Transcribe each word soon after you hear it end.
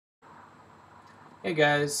Hey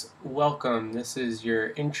guys, welcome. This is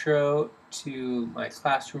your intro to my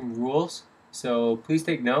classroom rules. So please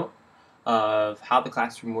take note of how the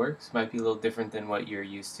classroom works. It might be a little different than what you're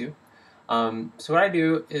used to. So what I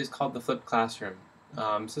do is called the flipped classroom.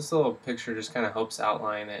 So this little picture just kind of helps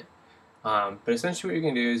outline it. But essentially what you're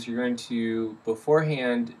going to do is you're going to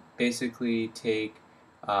beforehand basically take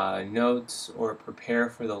notes or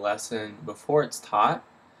prepare for the lesson before it's taught.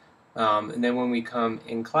 And then when we come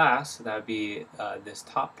in class, so that would be this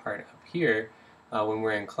top part up here, when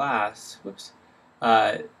we're in class, whoops,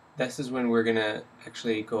 uh, this is when we're going to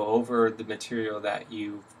actually go over the material that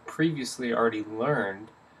you've previously already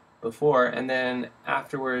learned before, and then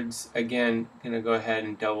afterwards, again, going to go ahead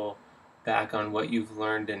and double back on what you've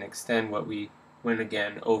learned and extend what we went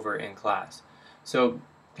again over in class. So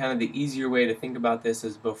kind of the easier way to think about this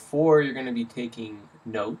is before you're going to be taking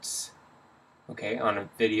notes, okay, on a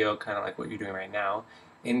video, kind of like what you're doing right now.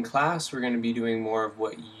 In class, we're going to be doing more of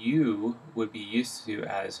what you would be used to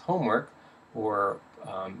as homework, or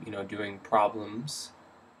doing problems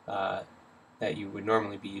uh, that you would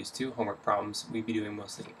normally be used to. Homework problems we'd be doing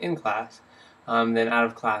mostly in class. Then out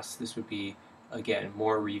of class, this would be again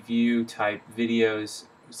more review type videos,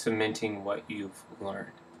 cementing what you've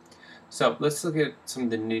learned. So let's look at some of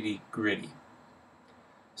the nitty gritty.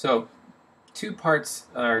 So two parts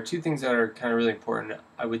or two things that are kind of really important.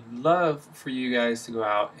 I would love for you guys to go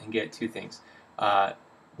out and get two things. Uh,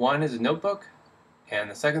 One is a notebook,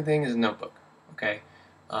 and the second thing is a notebook. Okay,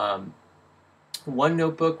 um, one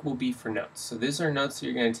notebook will be for notes. So these are notes that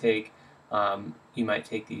you're going to take. You might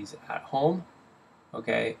take these at home.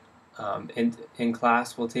 Okay, in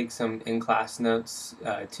class we'll take some in class notes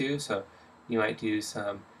too. So you might do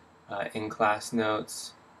some in class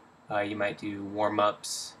notes. You might do warm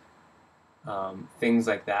ups, things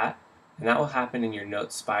like that. And that will happen in your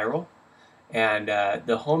notes spiral. And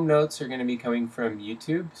the home notes are going to be coming from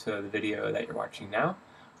YouTube, so the video that you're watching now,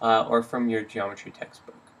 or from your geometry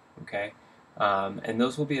textbook. Okay, and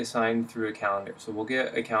those will be assigned through a calendar. So we'll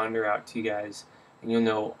get a calendar out to you guys, and you'll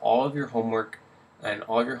know all of your homework, and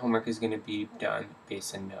all of your homework is going to be done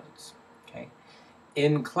based on notes. Okay,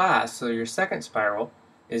 in class, so your second spiral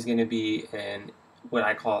is going to be in what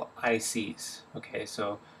I call ICs. Okay,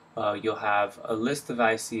 so you'll have a list of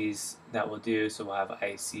ICs that we'll do. So we'll have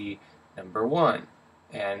IC number 1,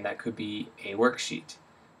 and that could be a worksheet.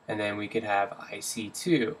 And then we could have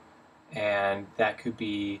IC2, and that could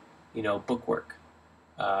be, bookwork.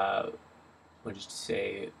 What did you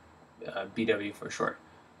say? BW for short,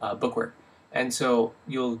 bookwork. And so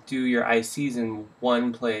you'll do your ICs in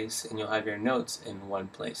one place and you'll have your notes in one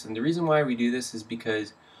place. And the reason why we do this is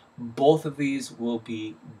because both of these will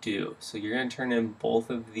be due. So you're going to turn in both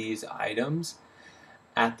of these items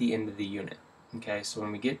at the end of the unit. Okay, so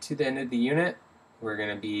when we get to the end of the unit, we're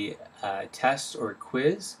going to be a test or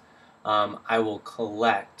quiz. I will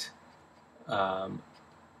collect um,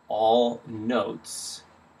 all notes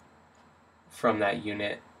from that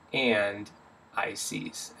unit and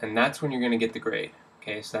ICs. And that's when you're going to get the grade.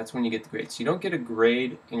 Okay, so that's when you get the grade. So you don't get a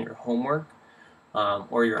grade in your homework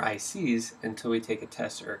or your ICs until we take a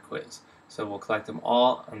test or a quiz. So we'll collect them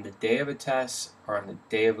all on the day of a test or on the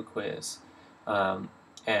day of a quiz.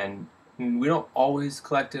 And we don't always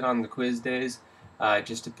collect it on the quiz days. It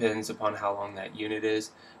just depends upon how long that unit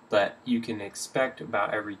is. But you can expect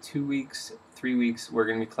about every 2 weeks, 3 weeks, we're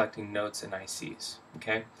going to be collecting notes and ICs.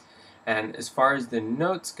 Okay? And as far as the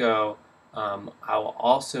notes go, I will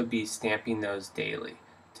also be stamping those daily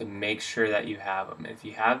to make sure that you have them. If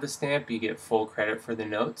you have the stamp, you get full credit for the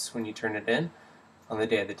notes when you turn it in on the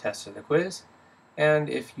day of the test or the quiz. And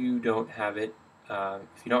if you don't have it,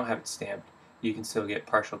 stamped, you can still get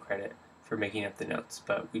partial credit for making up the notes.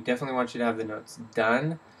 But we definitely want you to have the notes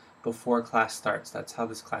done before class starts. That's how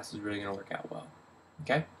this class is really going to work out well.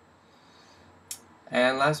 Okay?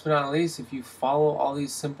 And last but not least, if you follow all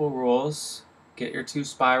these simple rules, get your 2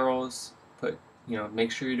 spirals,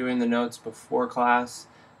 make sure you're doing the notes before class,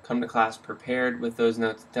 come to class prepared with those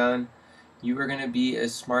notes done, you are going to be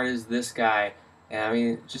as smart as this guy. And I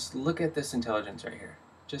mean, just look at this intelligence right here.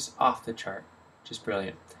 Just off the chart. Just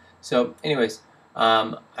brilliant. So anyways,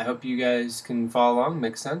 I hope you guys can follow along.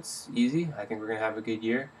 Makes sense. Easy. I think we're going to have a good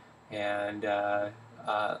year. And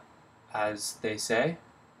as they say,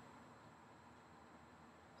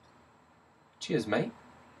 cheers, mate.